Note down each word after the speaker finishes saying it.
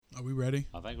Are we ready?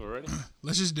 I think we're ready.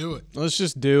 Let's just do it. Let's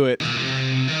just do it.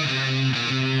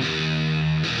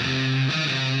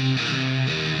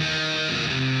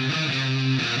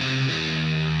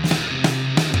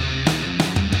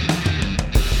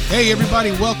 Hey, everybody.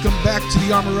 Welcome back to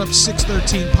the Armor Up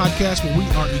 613 podcast, where we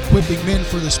are equipping men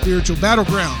for the spiritual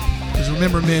battleground. Because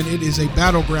remember, men, it is a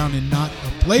battleground and not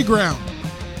a playground.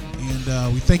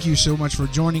 And we thank you so much for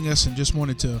joining us, and just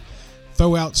wanted to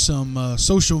throw out some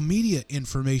social media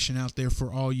information out there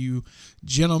for all you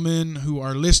gentlemen who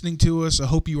are listening to us. I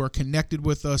hope you are connected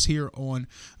with us here on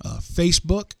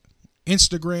Facebook,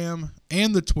 Instagram,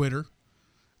 and the Twitter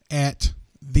at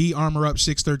The Armor Up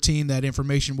 613. That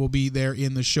information will be there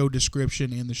in the show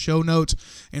description and the show notes.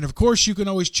 And of course, you can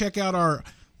always check out our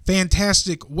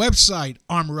fantastic website,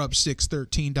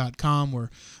 armorup613.com, where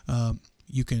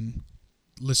you can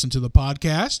listen to the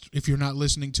podcast if you're not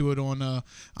listening to it on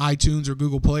iTunes or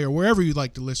Google Play or wherever you'd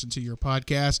like to listen to your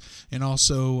podcast. And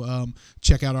also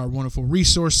check out our wonderful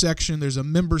resource section. There's a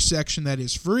member section that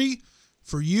is free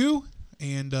for you,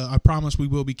 and I promise we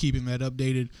will be keeping that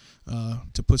updated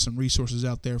to put some resources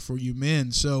out there for you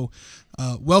men. So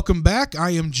welcome back.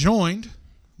 I am joined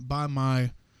by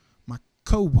my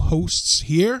co-hosts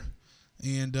here,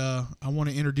 and I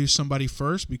want to introduce somebody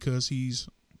first because he's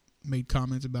made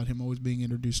comments about him always being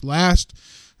introduced last,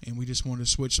 and we just want to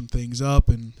switch some things up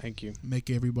and Thank you.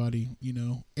 Make everybody,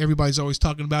 everybody's always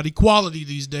talking about equality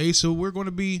these days, so we're going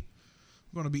to be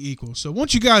equal. So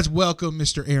once you guys welcome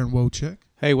Mr. Aaron Wojcik.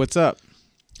 Hey, what's up?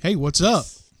 Hey, what's up?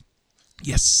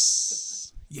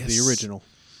 Yes. The original.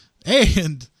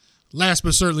 And last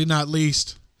but certainly not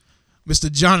least,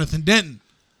 Mr. Jonathan Denton.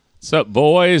 What's up,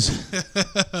 boys?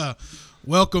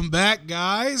 Welcome back,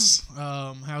 guys.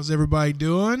 How's everybody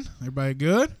doing? Everybody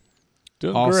good?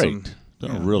 Doing Awesome. great.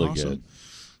 Doing really awesome. good.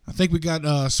 I think we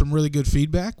got some really good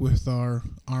feedback with our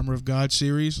Armor of God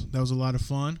series. That was a lot of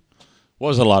fun.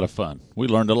 Was a lot of fun. We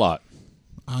learned a lot.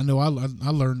 I know I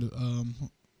learned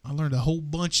a whole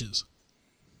bunches.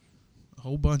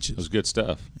 It was good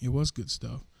stuff. It was good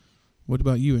stuff. What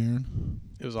about you, Aaron?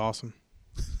 It was awesome.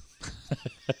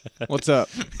 What's up?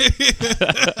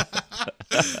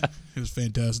 It was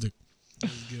fantastic. It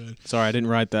was good. Sorry, I didn't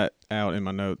write that out in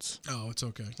my notes. Oh, it's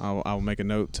okay. I'll make a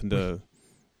note to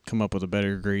come up with a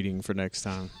better greeting for next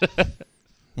time.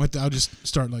 I'll just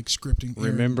start scripting.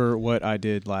 Aaron, Remember what I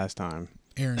did last time.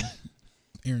 Aaron,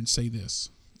 say this.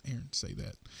 Aaron, say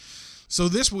that. So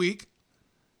this week,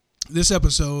 this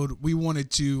episode, we wanted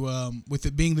to, with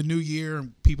it being the new year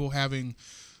and people having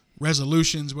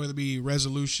resolutions, whether it be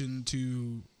resolution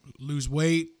to lose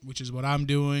weight, which is what I'm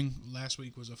doing. Last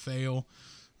week was a fail,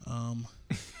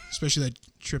 especially that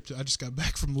trip. I just got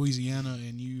back from Louisiana,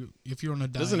 and if you're on a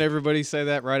diet, Doesn't everybody say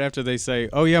that right after they say,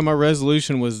 "Oh yeah, my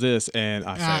resolution was this," and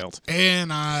I failed.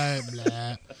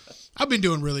 I've been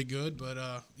doing really good, but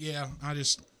I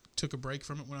just took a break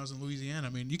from it when I was in Louisiana. I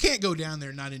mean, you can't go down there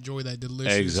and not enjoy that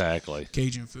delicious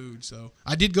Cajun food. So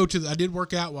I did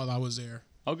work out while I was there.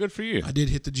 Oh, good for you. I did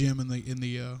hit the gym in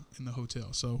the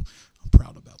hotel, so I'm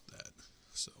proud about that.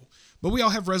 So, but we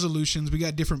all have resolutions. We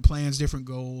got different plans, different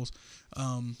goals.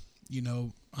 I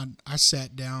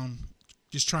sat down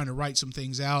just trying to write some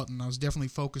things out, and I was definitely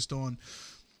focused on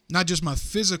not just my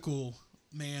physical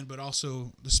man, but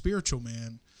also the spiritual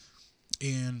man.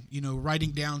 And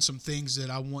writing down some things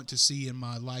that I want to see in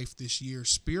my life this year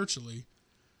spiritually.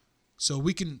 So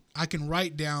I can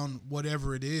write down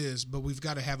whatever it is, but we've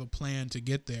got to have a plan to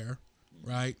get there,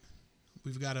 right?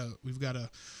 We've got to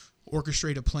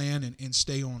orchestrate a plan and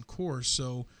stay on course.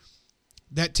 So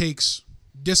that takes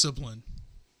discipline.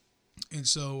 And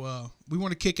so we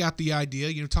want to kick out the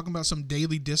idea, talking about some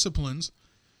daily disciplines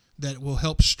that will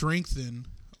help strengthen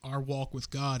our walk with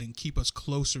God and keep us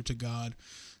closer to God.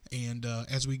 And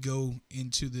as we go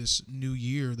into this new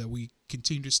year, that we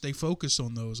continue to stay focused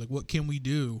on those. Like, what can we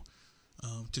do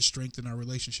to strengthen our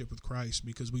relationship with Christ?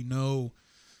 Because we know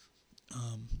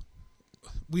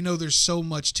there's so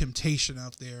much temptation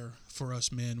out there for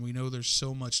us men. We know there's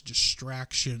so much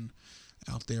distraction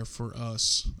out there for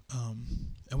us,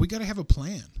 and we got to have a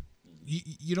plan.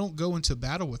 You don't go into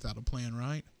battle without a plan,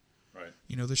 right? Right.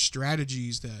 There's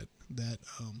strategies that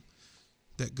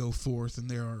go forth, and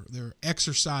there are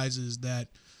exercises that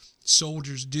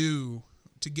soldiers do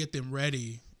to get them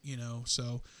ready.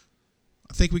 So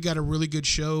I think we got a really good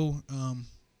show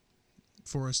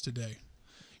for us today.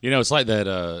 It's like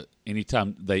that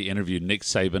anytime they interview Nick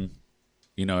Saban,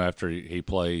 after he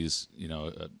plays,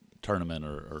 a tournament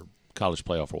or college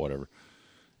playoff or whatever,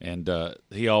 and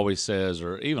he always says,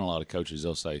 or even a lot of coaches,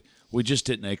 they'll say, we just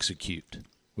didn't execute.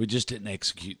 We just didn't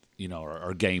execute,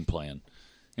 our game plan.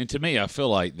 And to me, I feel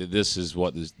like that this is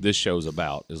what this show's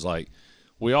about. Is like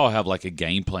we all have like a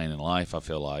game plan in life. I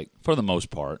feel like for the most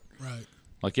part, Right.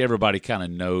 like everybody kind of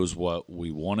knows what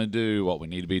we want to do, what we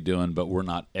need to be doing, but we're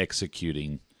not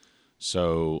executing.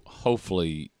 So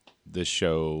hopefully, this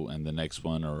show and the next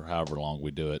one, or however long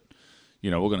we do it,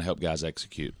 we're going to help guys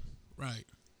execute. Right.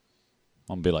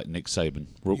 I'm gonna be like Nick Saban.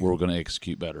 We're going to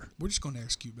execute better. We're just going to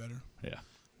execute better. Yeah.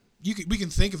 We can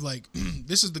think of like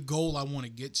this is the goal I want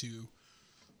to get to,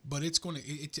 but it's going to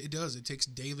it takes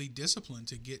daily discipline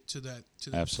to get to that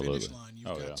Absolutely. finish line.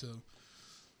 You've got to.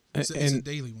 It's the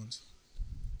daily ones.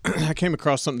 I came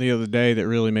across something the other day that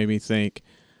really made me think.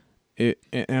 I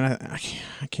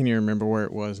can't even remember where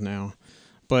it was now,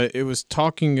 but it was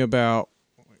talking about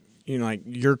like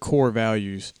your core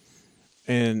values,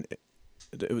 and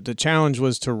the challenge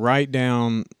was to write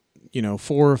down 4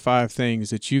 or 5 things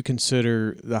that you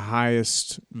consider the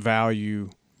highest value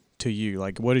to you.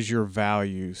 Like, what is your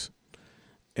values?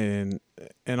 And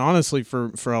honestly,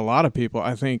 for a lot of people,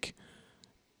 I think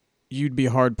you'd be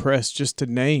hard pressed just to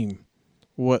name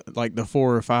what like the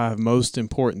 4 or 5 most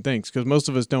important things, because most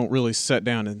of us don't really sit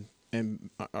down and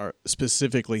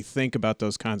specifically think about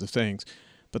those kinds of things.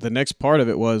 But the next part of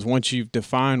it was, once you've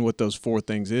defined what those 4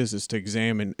 things is to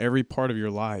examine every part of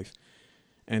your life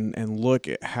and look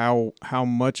at how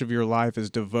much of your life is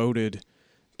devoted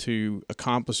to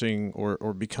accomplishing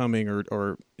or becoming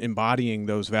or embodying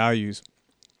those values.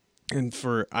 And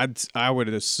I would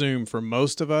assume for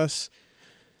most of us,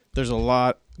 there's a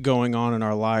lot going on in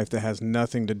our life that has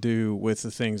nothing to do with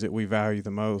the things that we value the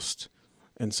most.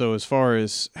 And so as far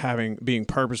as being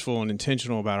purposeful and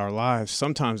intentional about our lives,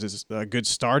 sometimes it's a good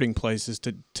starting place is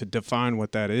to define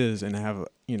what that is and have,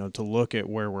 to look at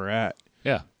where we're at.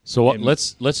 Yeah. So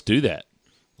let's do that.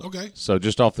 Okay. So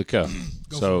just off the cuff.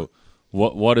 So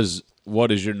what is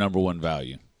your number one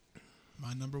value?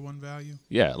 My number one value?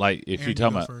 Yeah, like if you're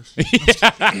talking about first.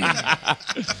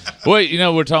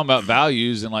 well, we're talking about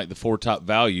values and like the 4 top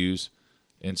values.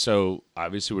 And so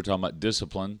obviously we're talking about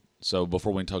discipline. So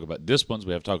before we talk about disciplines,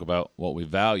 we have to talk about what we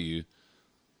value,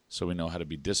 so we know how to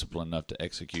be disciplined enough to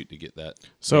execute to get that.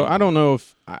 So I don't know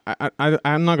if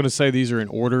I'm not going to say these are in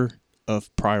order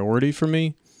of priority for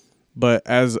me, but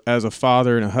as a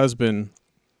father and a husband,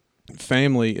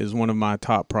 family is one of my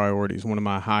top priorities. One of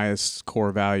my highest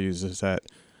core values is that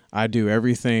I do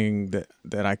everything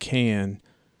that I can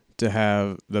to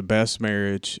have the best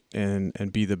marriage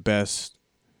and be the best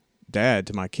dad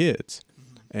to my kids.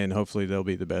 And hopefully they'll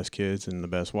be the best kids and the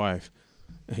best wife.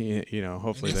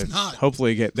 Hopefully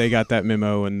they got that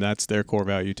memo, and that's their core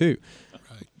value too.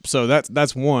 Right. So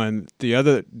that's one.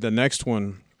 The next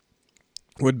one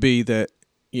would be that,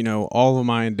 all of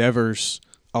my endeavors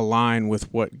align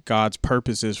with what God's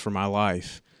purpose is for my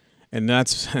life. And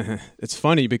that's, it's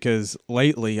funny because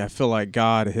lately I feel like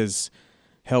God has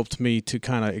helped me to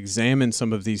kind of examine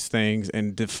some of these things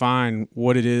and define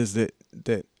what it is that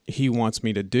He wants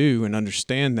me to do and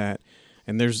understand that.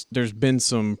 And there's been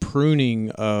some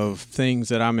pruning of things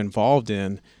that I'm involved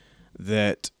in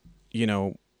that,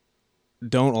 don't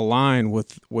align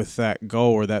with that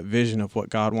goal or that vision of what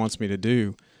God wants me to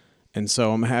do. And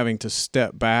so I'm having to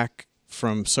step back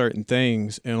from certain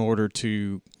things in order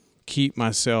to keep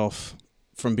myself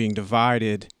from being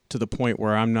divided to the point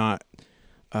where I'm not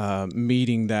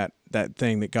meeting that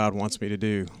thing that God wants me to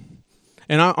do.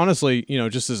 And I honestly,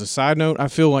 just as a side note, I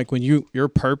feel like when your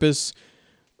purpose,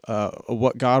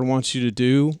 what God wants you to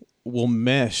do, will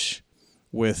mesh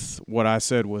with what I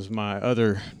said was my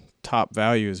other top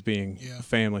value as being a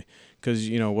family. Because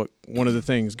one of the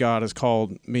things God has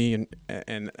called me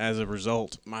and as a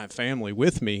result my family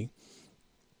with me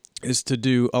is to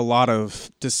do a lot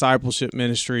of discipleship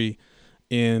ministry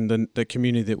in the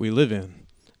community that we live in.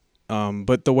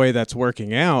 But the way that's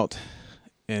working out,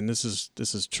 and this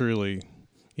is truly,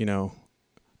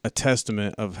 a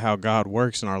testament of how God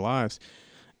works in our lives,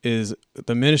 is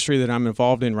the ministry that I'm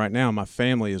involved in right now. My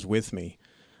family is with me,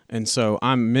 and so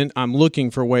I'm looking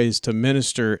for ways to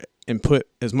minister and put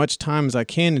as much time as I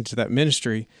can into that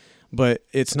ministry. But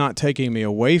it's not taking me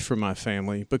away from my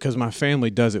family because my family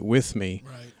does it with me.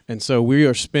 Right. And so we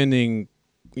are spending,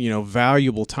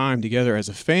 valuable time together as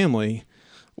a family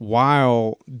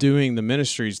while doing the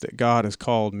ministries that God has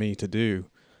called me to do.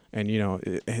 And,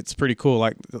 it's pretty cool.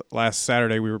 Like last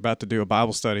Saturday, we were about to do a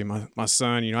Bible study. My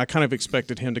son, I kind of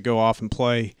expected him to go off and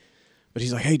play, but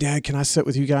he's like, "Hey, Dad, can I sit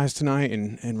with you guys tonight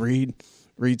and read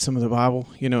some of the Bible?"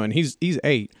 And he's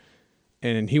 8,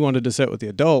 and he wanted to sit with the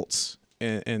adults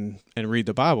and read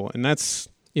the Bible. And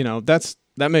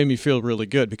that made me feel really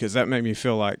good because that made me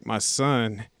feel like my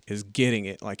son is getting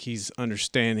it. Like he's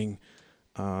understanding,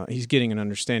 he's getting an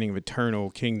understanding of eternal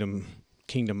kingdom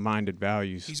kingdom-minded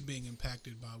values. He's being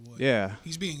impacted by what? Yeah.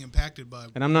 He's being impacted by.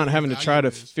 And I'm not what having to your try to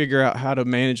value is. figure out how to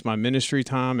manage my ministry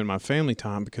time and my family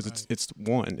time because Right. it's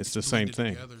one. It's the same Blended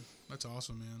thing. together. That's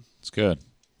awesome, man. It's good.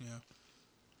 Yeah.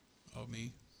 Oh,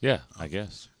 me. Yeah, I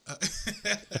guess.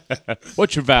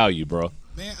 What's your value, bro?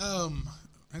 Man,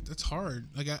 that's hard.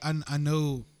 Like I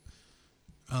know,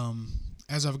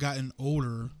 as I've gotten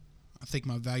older, I think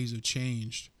my values have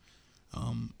changed.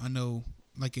 I know,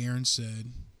 like Aaron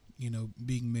said,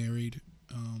 being married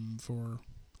for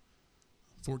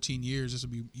 14 years, this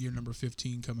will be year number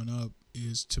 15 coming up,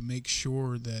 is to make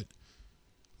sure that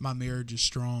my marriage is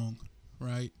strong,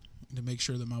 right? And to make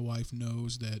sure that my wife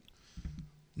knows that,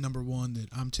 number one, that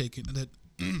I'm taking that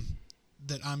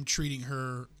that I'm treating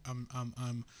her,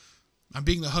 I'm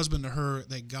being the husband to her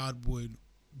that God would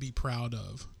be proud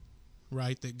of,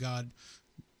 right? That God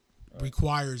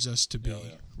requires us to be,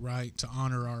 right? To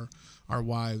honor our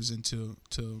wives and to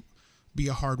be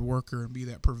a hard worker and be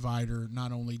that provider,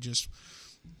 not only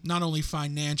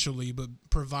financially, but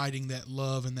providing that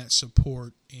love and that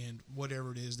support and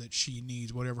whatever it is that she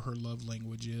needs, whatever her love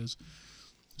language is.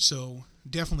 So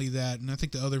definitely that. And I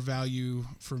think the other value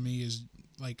for me is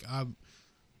like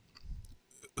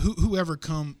whoever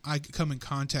I come in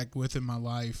contact with in my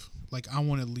life, like I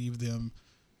want to leave them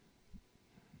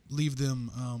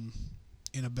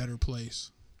in a better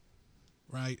place,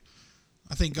 right?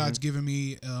 I think God's given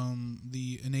me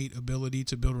the innate ability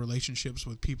to build relationships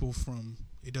with people from,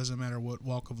 it doesn't matter what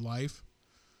walk of life,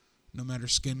 no matter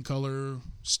skin color,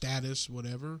 status,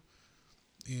 whatever.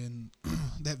 And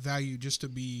that value just to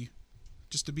be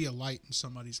a light in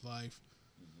somebody's life.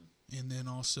 And then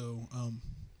also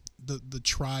the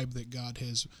tribe that God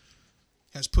has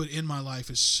put in my life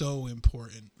is so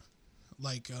important.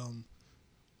 Like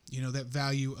that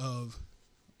value of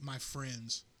my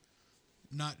friends,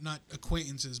 not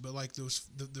acquaintances, but like those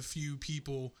the few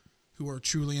people who are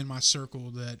truly in my circle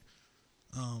that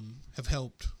have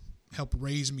helped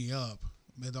raise me up,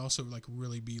 and also like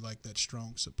really be like that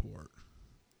strong support.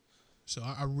 So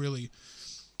I really,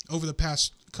 over the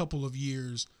past couple of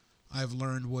years, I've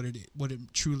learned what it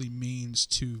truly means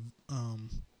to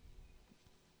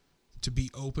be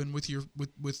open with your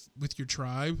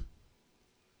tribe,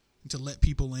 and to let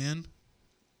people in,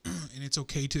 and it's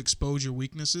okay to expose your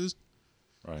weaknesses,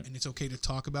 Right. and it's okay to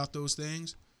talk about those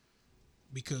things,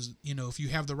 because if you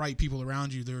have the right people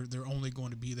around you, they're only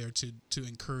going to be there to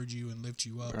encourage you and lift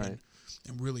you up, Right.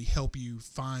 and really help you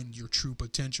find your true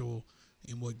potential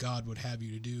in what God would have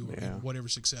you to do, Yeah. in whatever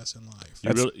success in life.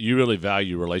 You really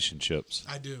value relationships.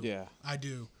 I do. Yeah. I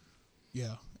do.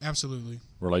 Yeah, absolutely.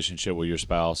 Relationship with your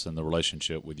spouse and the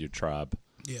relationship with your tribe.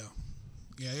 Yeah.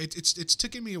 Yeah, it's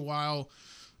taken me a while,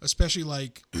 especially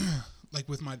like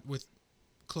with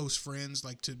close friends,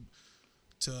 like to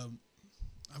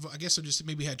I guess I just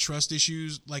maybe had trust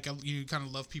issues. Like you kind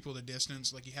of love people at a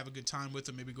distance, like you have a good time with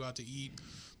them, maybe go out to eat,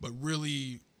 but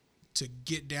really to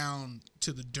get down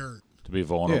to the dirt. To be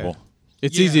vulnerable. Yeah.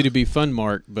 It's Yeah. easy to be fun,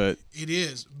 Mark, but It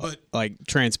is, but like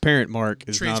transparent, Mark,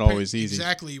 is not always easy.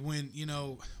 Exactly. When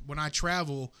I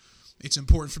travel, it's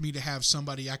important for me to have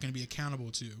somebody I can be accountable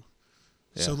to.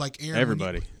 Yeah. So like Aaron,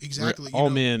 Everybody. exactly. All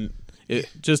men.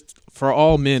 Just for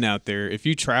all men out there, if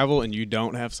you travel and you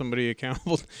don't have somebody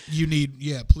accountable, you need,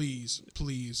 please.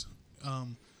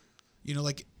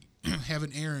 Like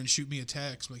having Aaron shoot me a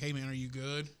text, like, hey man, are you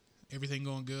good? Everything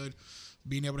going good?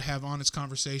 Being able to have honest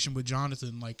conversation with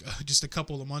Jonathan, like just a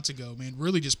couple of months ago, man,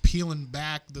 really just peeling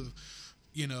back the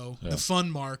fun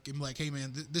Mark, and like, hey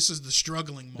man, this is the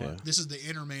struggling Mark. Yeah. This is the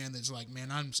inner man that's like, man,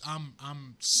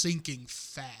 I'm sinking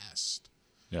fast.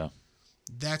 Yeah.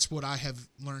 That's what I have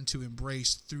learned to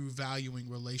embrace through valuing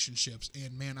relationships.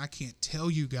 And man, I can't tell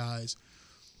you guys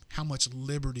how much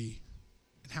liberty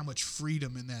and how much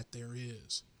freedom in that there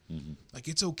is. Mm-hmm. Like,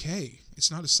 it's okay.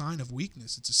 It's not a sign of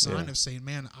weakness. It's a sign Yeah. of saying,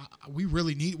 man,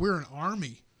 we're an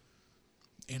army,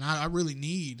 and I really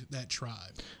need that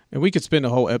tribe. and we could spend a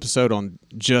whole episode on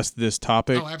just this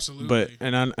topic. Oh, absolutely. But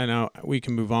I we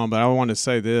can move on. But I want to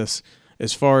say this: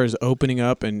 as far as opening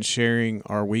up and sharing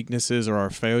our weaknesses or our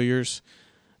failures,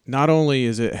 not only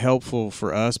is it helpful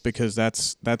for us because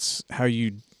that's how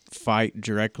you fight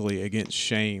directly against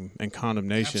shame and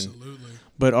condemnation. Absolutely.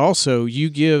 But also you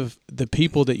give the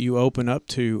people that you open up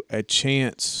to a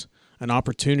chance, an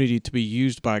opportunity to be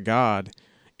used by God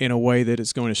in a way that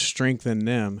it's going to strengthen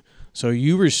them. So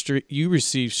you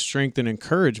receive strength and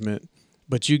encouragement,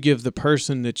 but you give the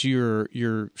person that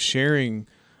you're sharing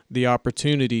the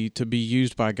opportunity to be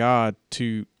used by God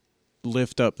to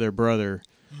lift up their brother.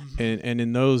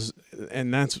 Mm-hmm.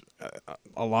 And that's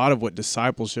a lot of what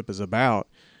discipleship is about,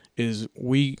 is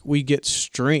we get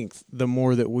strength the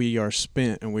more that we are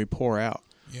spent and we pour out.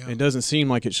 Yeah. It doesn't seem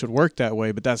like it should work that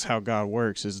way, but that's how God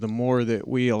works, is the more that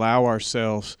we allow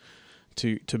ourselves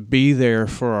to be there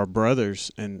for our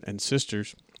brothers and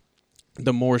sisters,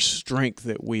 the more strength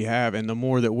that we have and the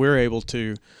more that we're able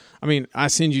to. I mean, I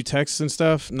send you texts and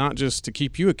stuff, not just to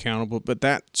keep you accountable, but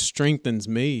that strengthens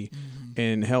me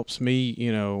and helps me,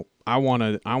 I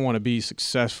want to be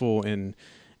successful and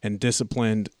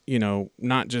disciplined,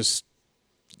 not just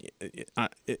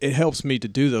it helps me to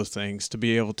do those things, to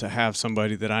be able to have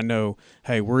somebody that I know,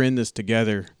 hey, we're in this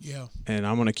together. Yeah. And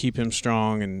I'm going to keep him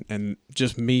strong, and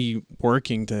just me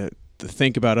working to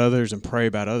think about others and pray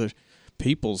about others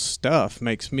people's stuff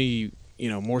makes me,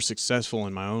 more successful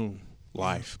in my own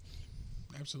life.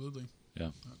 Absolutely. Yeah.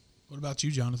 What about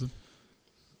you, Jonathan?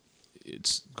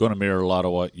 It's going to mirror a lot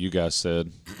of what you guys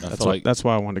said. That's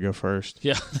why I wanted to go first.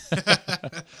 Yeah.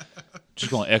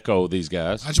 Just going to echo these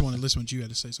guys. I just want to listen to what you had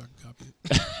to say so I can copy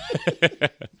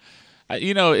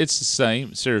it. It's the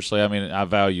same. Seriously, I mean, I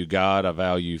value God, I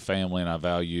value family, and I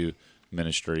value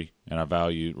ministry, and I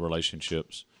value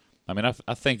relationships. I mean,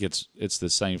 I think it's the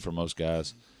same for most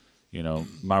guys.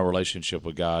 My relationship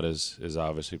with God is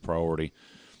obviously priority,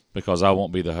 because I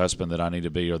won't be the husband that I need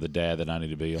to be or the dad that I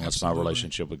need to be unless Absolutely. my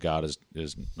relationship with God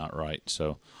is not right.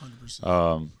 So,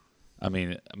 100%. I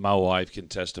mean, my wife can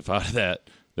testify to that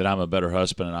I'm a better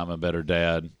husband and I'm a better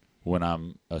dad when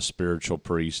I'm a spiritual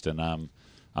priest and I'm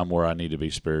where I need to be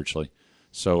spiritually.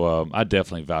 So I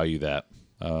definitely value that.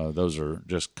 Those are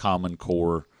just common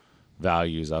core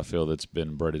values I feel that's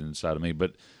been bred inside of me.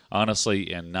 But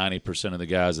honestly, and 90% of the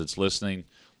guys that's listening,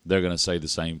 they're going to say the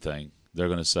same thing. They're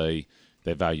going to say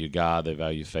they value God, they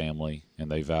value family,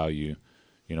 and they value,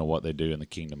 what they do in the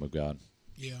kingdom of God.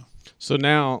 Yeah. So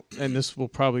now, and this will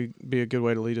probably be a good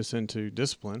way to lead us into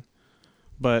discipline,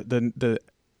 but the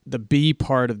B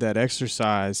part of that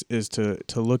exercise is to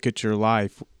look at your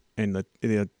life and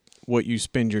what you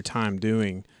spend your time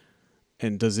doing,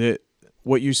 and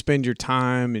what you spend your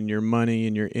time and your money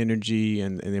and your energy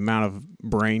and the amount of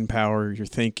brain power you're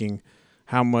thinking,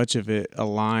 how much of it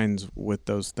aligns with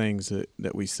those things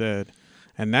that we said.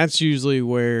 And that's usually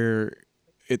where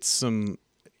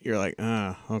you're like,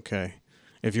 okay.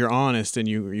 If you're honest and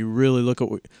you really look at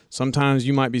sometimes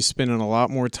you might be spending a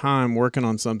lot more time working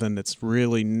on something that's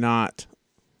really not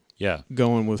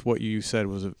going with what you said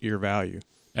was your value.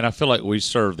 And I feel like we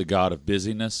serve the God of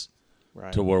busyness,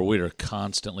 right, to where we are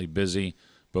constantly busy,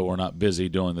 but we're not busy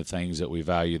doing the things that we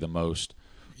value the most.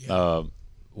 Yeah.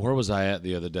 Where was I at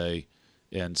the other day?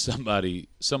 And somebody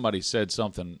said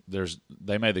something.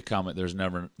 They made the comment, there's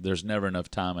never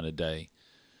enough time in a day.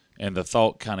 And the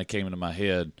thought kind of came into my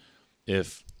head,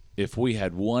 if we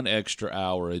had one extra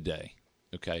hour a day,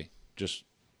 okay, just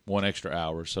one extra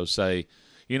hour. So say,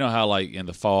 how like in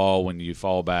the fall when you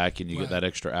fall back and you get that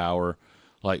extra hour,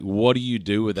 like what do you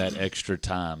do with that extra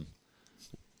time?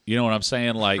 You know what I'm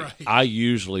saying? Like right. I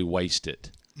usually waste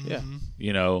it. Yeah.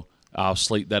 I'll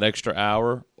sleep that extra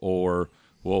hour, or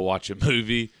we'll watch a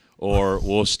movie, or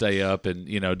we'll stay up and,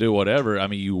 do whatever. I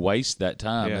mean, you waste that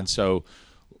time. Yeah. And so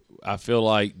I feel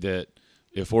like that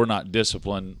if we're not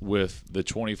disciplined with the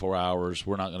 24 hours,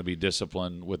 we're not going to be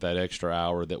disciplined with that extra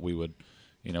hour that we would,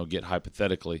 get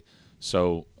hypothetically.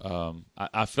 So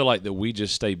I feel like that we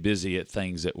just stay busy at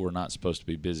things that we're not supposed to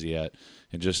be busy at.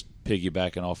 And just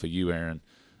piggybacking off of you, Aaron,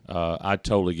 I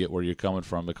totally get where you're coming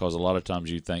from, because a lot of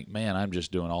times you think, man, I'm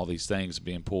just doing all these things,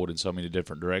 being pulled in so many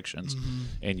different directions. Mm-hmm.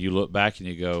 And you look back and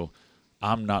you go,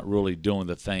 I'm not really doing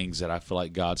the things that I feel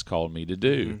like God's called me to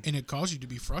do. And it causes you to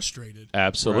be frustrated.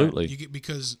 Absolutely. Right.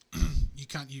 Because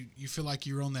you feel like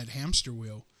you're on that hamster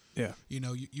wheel. Yeah.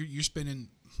 You're spending,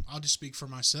 I'll just speak for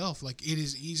myself. Like, it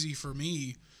is easy for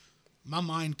me. My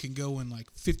mind can go in like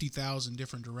 50,000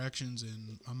 different directions,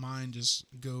 and my mind just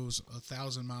goes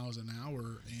 1,000 miles an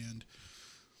hour. And,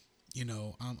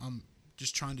 I'm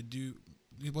just trying to do,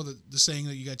 the saying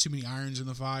that you got too many irons in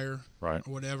the fire, right,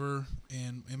 or whatever.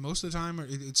 And most of the time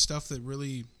it's stuff that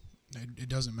really, it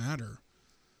doesn't matter.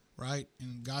 Right.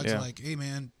 And God's like, hey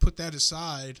man, put that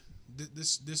aside.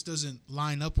 This doesn't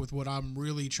line up with what I'm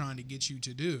really trying to get you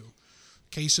to do.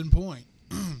 Case in point,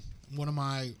 one of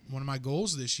my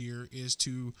goals this year is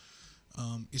to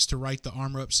write the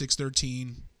Armor Up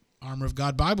 613 Armor of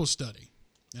God Bible study.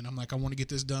 And I'm like, I want to get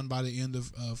this done by the end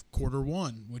of quarter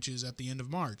one, which is at the end of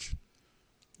March.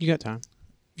 You got time.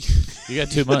 You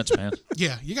got 2 months, man.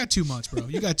 Yeah, you got 2 months, bro.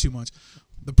 You got 2 months.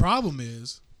 The problem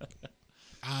is,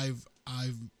 I'm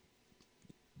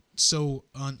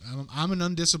an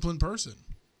undisciplined person.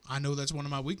 I know that's one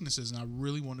of my weaknesses, and I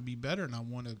really want to be better, and I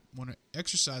want to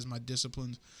exercise my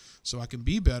disciplines so I can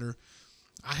be better.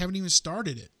 I haven't even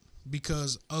started it.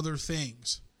 because other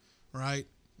things, right?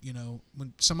 You know,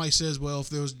 when somebody says, well, if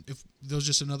there was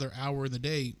just another hour in the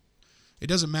day, it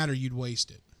doesn't matter, you'd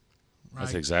waste it. Right?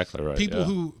 That's exactly right.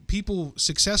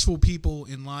 Successful people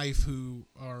in life who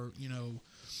are, you know,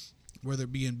 whether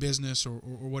it be in business or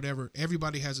whatever,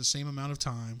 everybody has the same amount of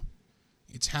time.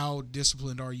 It's how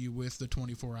disciplined are you with the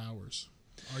 24 hours?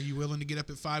 Are you willing to get up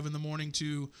at 5 a.m.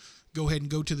 to go ahead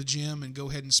and go to the gym and go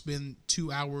ahead and spend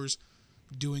 2 hours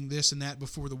doing this and that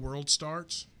before the world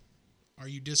starts? Are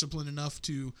you disciplined enough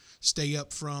to stay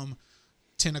up from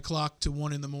 10 o'clock to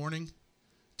 1 a.m.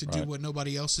 to do what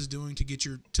nobody else is doing to get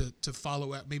to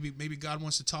follow out? Maybe God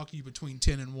wants to talk to you between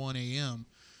 10 and 1 a.m.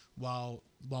 while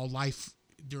life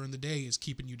during the day is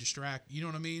keeping you distracted. You know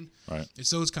what I mean? Right. It's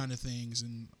those kind of things,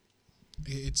 and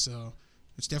it's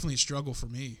definitely a struggle for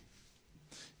me.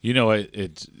 You know,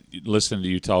 it's listening to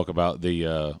you talk about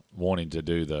the wanting to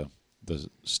do the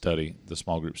study, the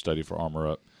small group study for Armor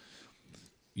Up.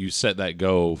 You set that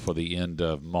goal for the end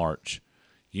of March.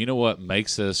 You know what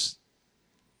makes us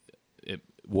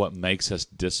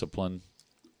disciplined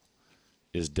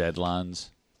is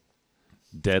deadlines.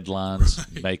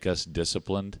 Deadlines make us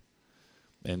disciplined.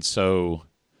 And so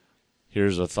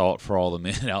here's a thought for all the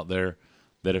men out there,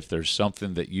 that if there's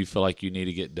something that you feel like you need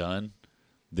to get done,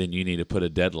 then you need to put a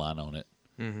deadline on it.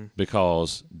 Mm-hmm.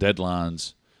 Because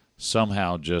deadlines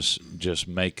somehow just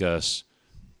make us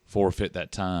forfeit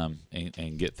that time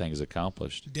and get things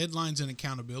accomplished. Deadlines and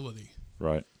accountability.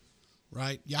 Right.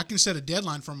 Yeah, I can set a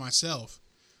deadline for myself,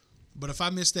 but if I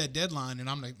miss that deadline and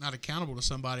I'm not accountable to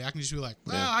somebody, I can just be like,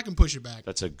 well, I can push it back.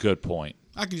 That's a good point.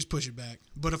 I can just push it back.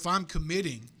 But if I'm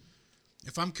committing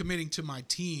to my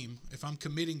team, if I'm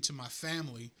committing to my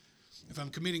family, if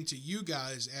I'm committing to you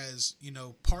guys as, you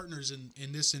know, partners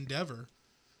in this endeavor,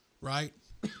 right?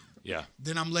 Yeah.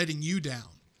 Then I'm letting you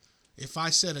down. If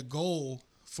I set a goal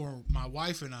for my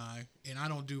wife and I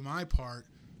don't do my part,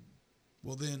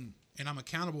 well then, and I'm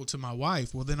accountable to my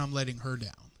wife, well then I'm letting her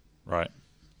down. Right.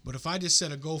 But if I just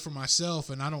set a goal for myself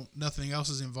and nothing else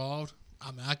is involved,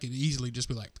 I mean, I could easily just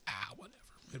be like, whatever,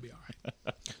 it'll be all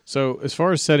right. So as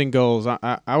far as setting goals,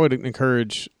 I would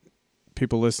encourage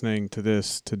people listening to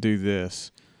this to do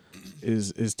this,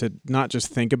 is to not just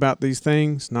think about these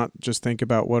things, not just think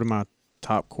about what are my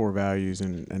top core values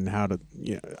and how to,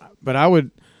 you know, but I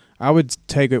would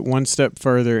take it one step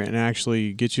further and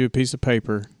actually get you a piece of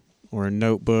paper or a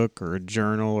notebook or a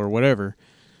journal or whatever,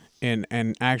 and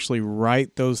actually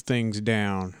write those things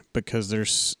down, because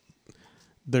there's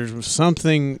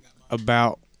something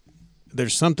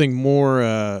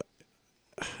more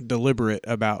deliberate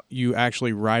about you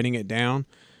actually writing it down.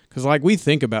 Because like we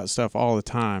think about stuff all the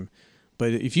time,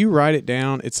 but if you write it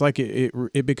down, it's like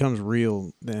it becomes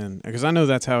real then. Because I know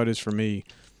that's how it is for me.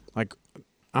 Like,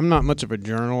 I'm not much of a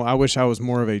journal. I wish I was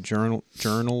more of a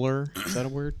journaler. Is that a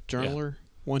word? Journaler? Yeah.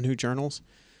 One who journals.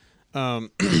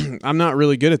 I'm not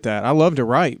really good at that. I love to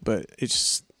write, but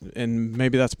and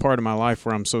maybe that's part of my life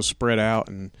where I'm so spread out,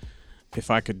 and if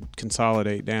I could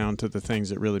consolidate down to the things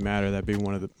that really matter, that'd be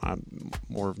one of my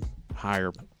more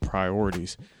higher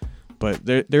priorities. But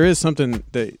there is something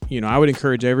that, you know, I would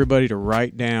encourage everybody to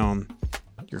write down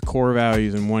your core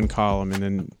values in one column, and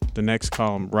then the next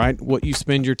column, write what you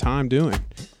spend your time doing,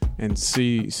 and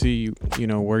see you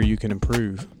know where you can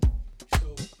improve.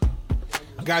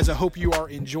 Guys, I hope you are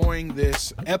enjoying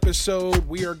this episode.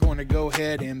 We are going to go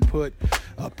ahead and put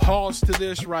a pause to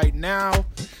this right now,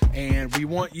 and we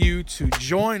want you to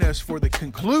join us for the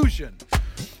conclusion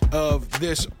of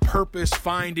this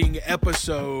purpose-finding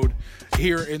episode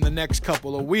here in the next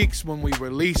couple of weeks when we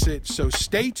release it. So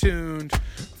stay tuned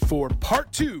for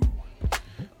part 2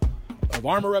 of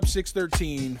Armor Up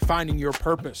 613, Finding Your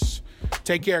Purpose.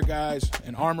 Take care, guys,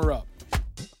 and armor up.